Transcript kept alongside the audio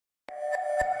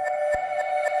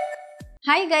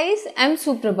Hi guys, I'm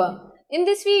Suprabha. In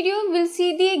this video, we'll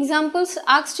see the examples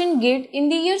asked in GATE in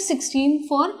the year 16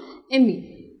 for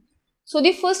ME. So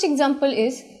the first example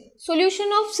is solution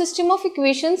of system of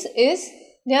equations is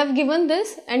they have given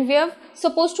this and we are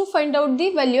supposed to find out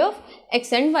the value of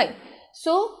x and y.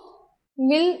 So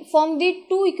we'll form the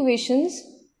two equations.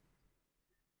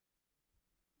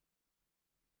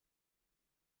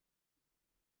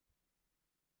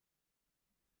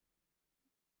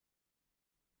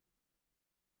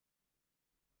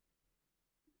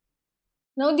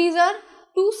 Now these are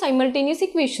two simultaneous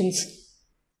equations.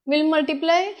 We'll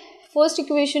multiply first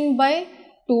equation by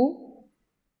 2.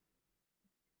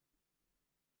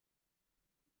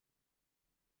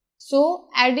 So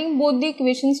adding both the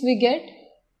equations we get.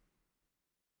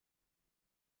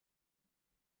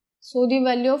 So the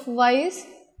value of y is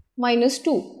minus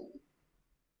 2.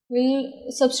 We'll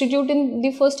substitute in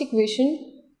the first equation.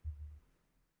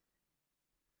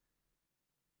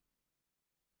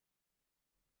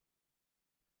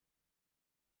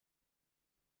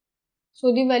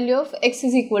 So the value of x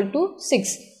is equal to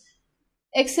 6.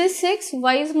 X is 6,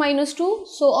 y is minus 2.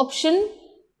 So option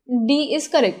D is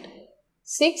correct.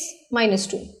 6 minus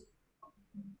 2.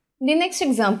 The next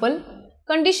example,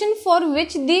 condition for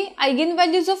which the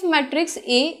eigenvalues of matrix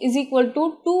A is equal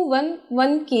to 2, 1,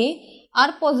 1k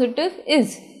are positive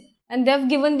is, and they have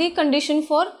given the condition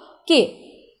for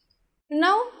k.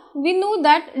 Now we know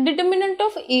that determinant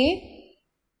of A,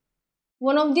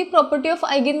 one of the property of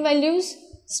eigenvalues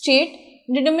state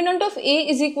determinant of A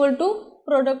is equal to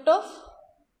product of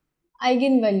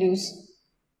eigenvalues.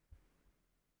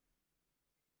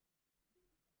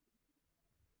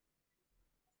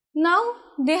 Now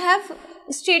they have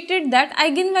stated that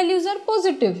eigenvalues are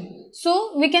positive.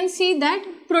 So we can see that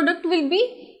product will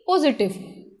be positive.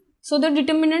 So the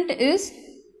determinant is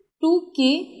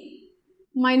 2k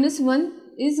minus 1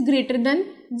 is greater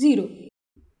than 0.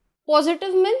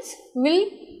 Positive means will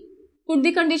put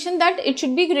the condition that it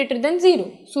should be greater than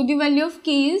 0. So the value of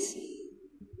k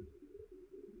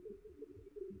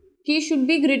should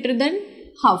be greater than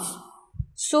half.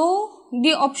 So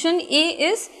the option A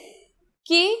is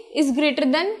k is greater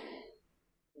than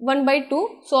 1 by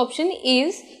 2. So option A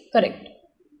is correct.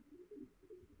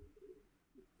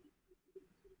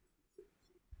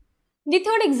 The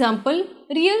third example,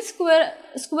 real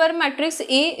square matrix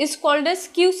A is called as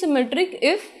skew symmetric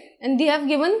if, and they have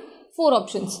given 4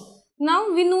 options.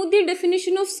 Now we know the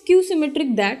definition of skew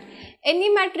symmetric, that any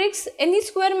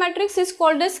square matrix is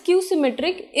called as skew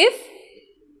symmetric if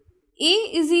A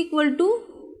is equal to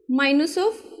minus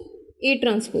of A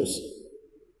transpose.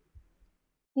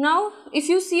 Now if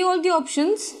you see all the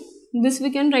options, this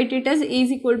we can write it as A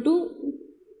is equal to,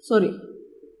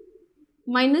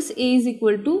 minus A is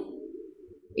equal to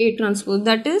A transpose,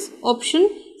 that is option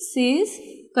C is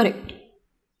correct.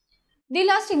 The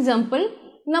last example,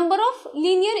 number of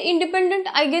linear independent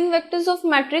eigenvectors of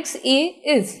matrix A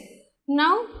is.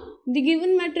 Now the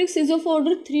given matrix is of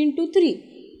order 3 into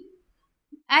 3.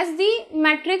 As the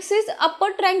matrix is upper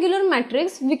triangular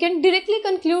matrix, we can directly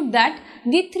conclude that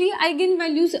the 3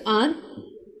 eigenvalues are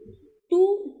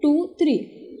 2, 2,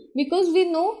 3. Because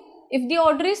we know if the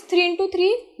order is 3 into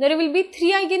 3, there will be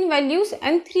 3 eigenvalues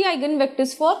and 3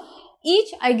 eigenvectors for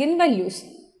each eigenvalues.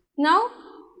 Now,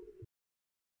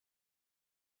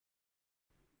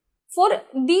 for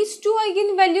these 2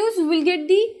 eigenvalues, we will get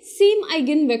the same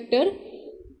eigenvector.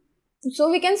 So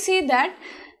we can say that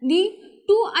the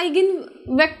 2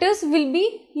 eigenvectors will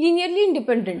be linearly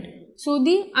independent. So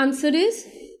the answer is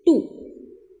 2.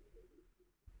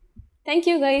 Thank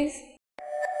you guys.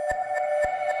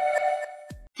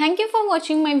 Thank you for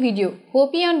watching my video.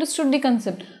 Hope you understood the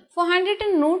concept. For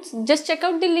handwritten notes, just check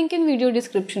out the link in video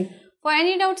description. For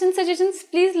any doubts and suggestions,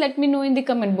 please let me know in the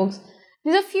comment box.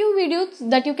 There are few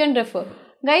videos that you can refer.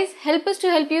 Guys, help us to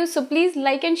help you, so please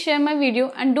like and share my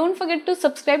video and don't forget to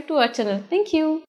subscribe to our channel. Thank you.